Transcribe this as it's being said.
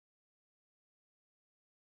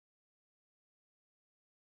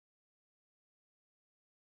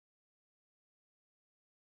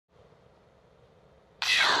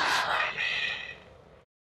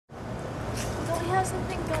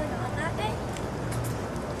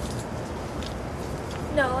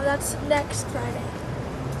No, that's next Friday.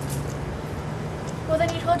 Well,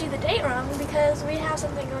 then you told you the date wrong because we have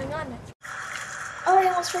something going on next. Oh, I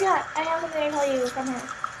almost forgot. I have something to tell you from her.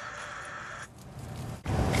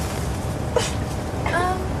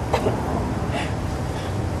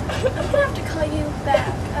 I'm gonna have to call you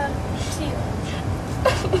back. See you.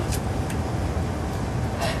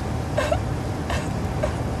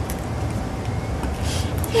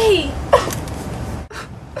 Hey!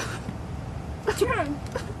 What's wrong?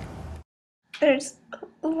 There's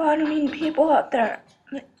a lot of mean people out there.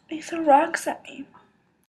 They throw rocks at me.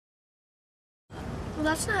 Well,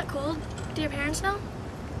 that's not cool. Do your parents know?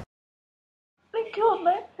 They killed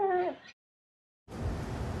my parents.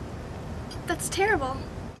 That's terrible.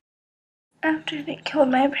 After they killed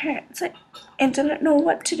my parents, I didn't know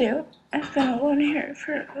what to do. I've been alone here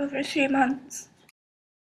for over 3 months.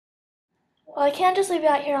 Well, I can't just leave you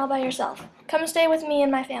out here all by yourself. Come stay with me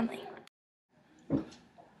and my family.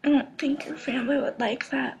 I don't think your family would like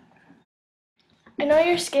that. I know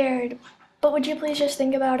you're scared, but would you please just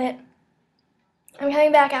think about it? I'm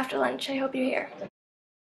coming back after lunch. I hope you're here.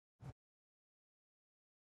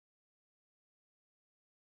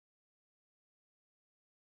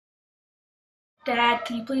 Dad,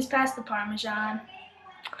 can you please pass the Parmesan?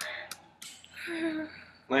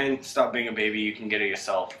 Lane, stop being a baby. You can get it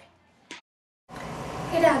yourself.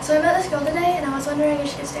 Hey Dad, so I met this girl today and I was wondering if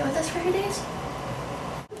she could stay with us for a few days?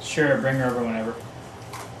 Sure, bring her over whenever.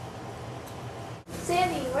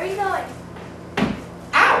 Sandy, where are you going?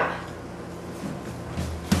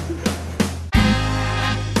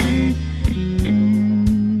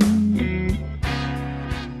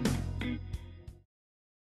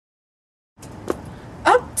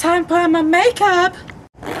 Oh, time to put on my makeup.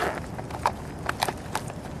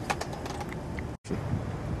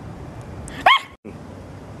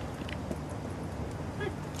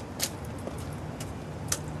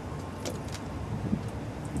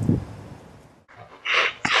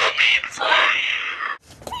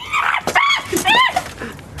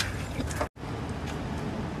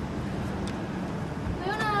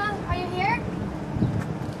 Luna, are you here?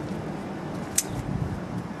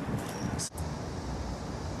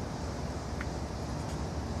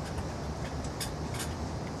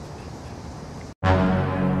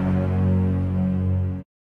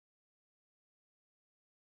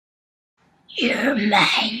 You're mine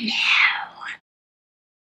now.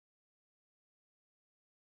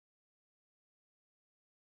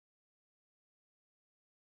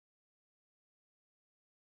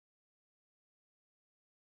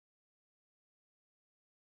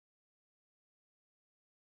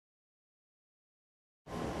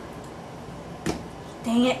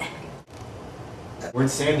 Dang it. Where'd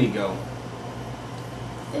Sandy go?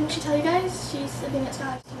 Didn't she tell you guys? She's sleeping at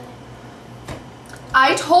Scott's today.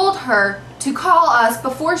 I told her to call us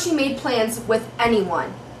before she made plans with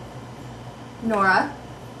anyone. Nora,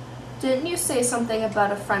 didn't you say something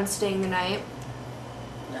about a friend staying the night?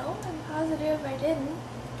 No, I'm positive I didn't.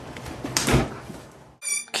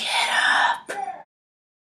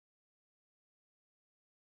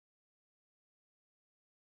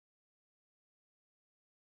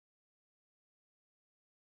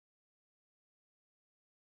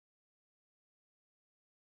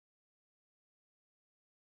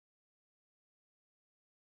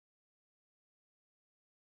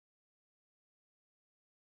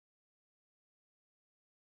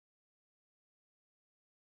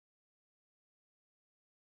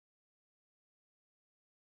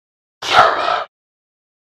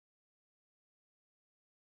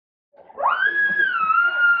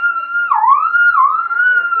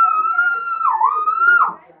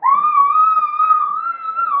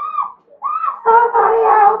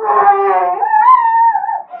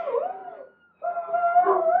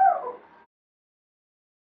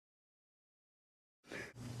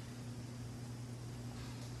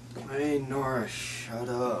 Hey, Nora, shut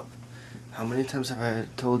up. How many times have I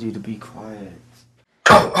told you to be quiet?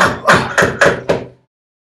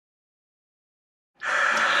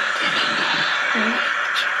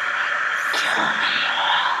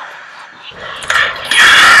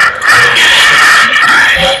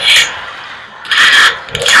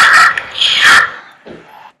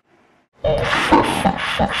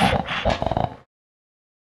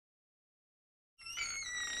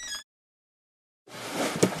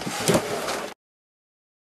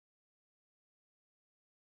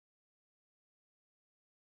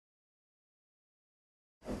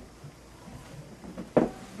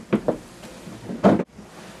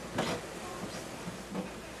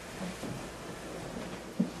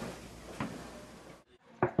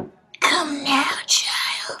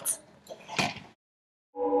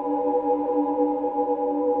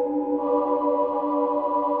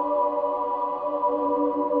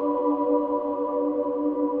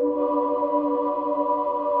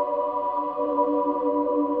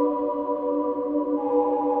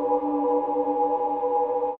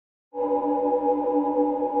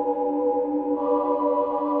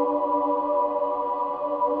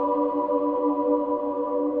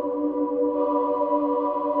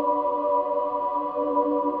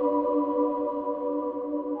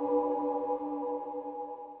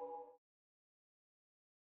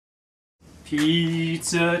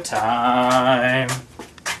 Pizza time.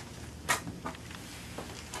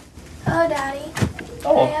 Hello, Daddy. Can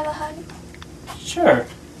Oh. I have a hug? Sure.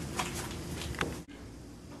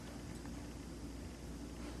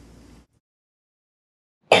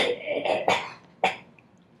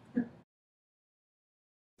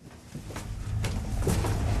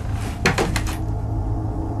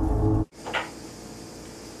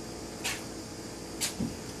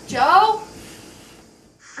 Joe?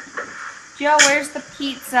 Joe, where's the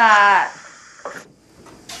pizza?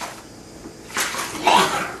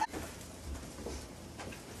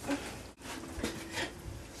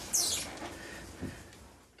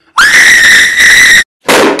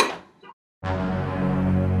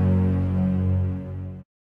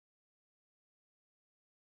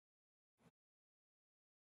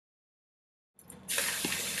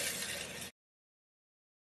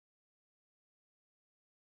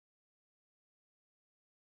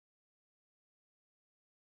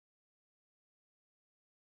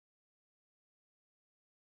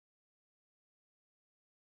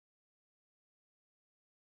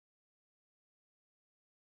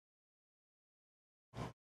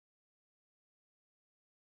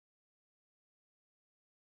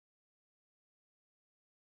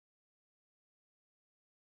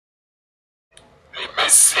 I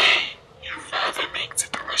must say, your father makes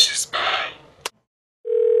a delicious pie.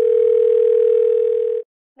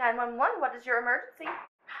 911, what is your emergency?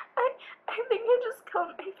 I think I just killed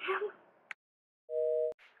my family.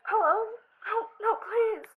 Hello? No,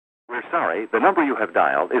 please. We're sorry, the number you have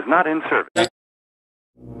dialed is not in service.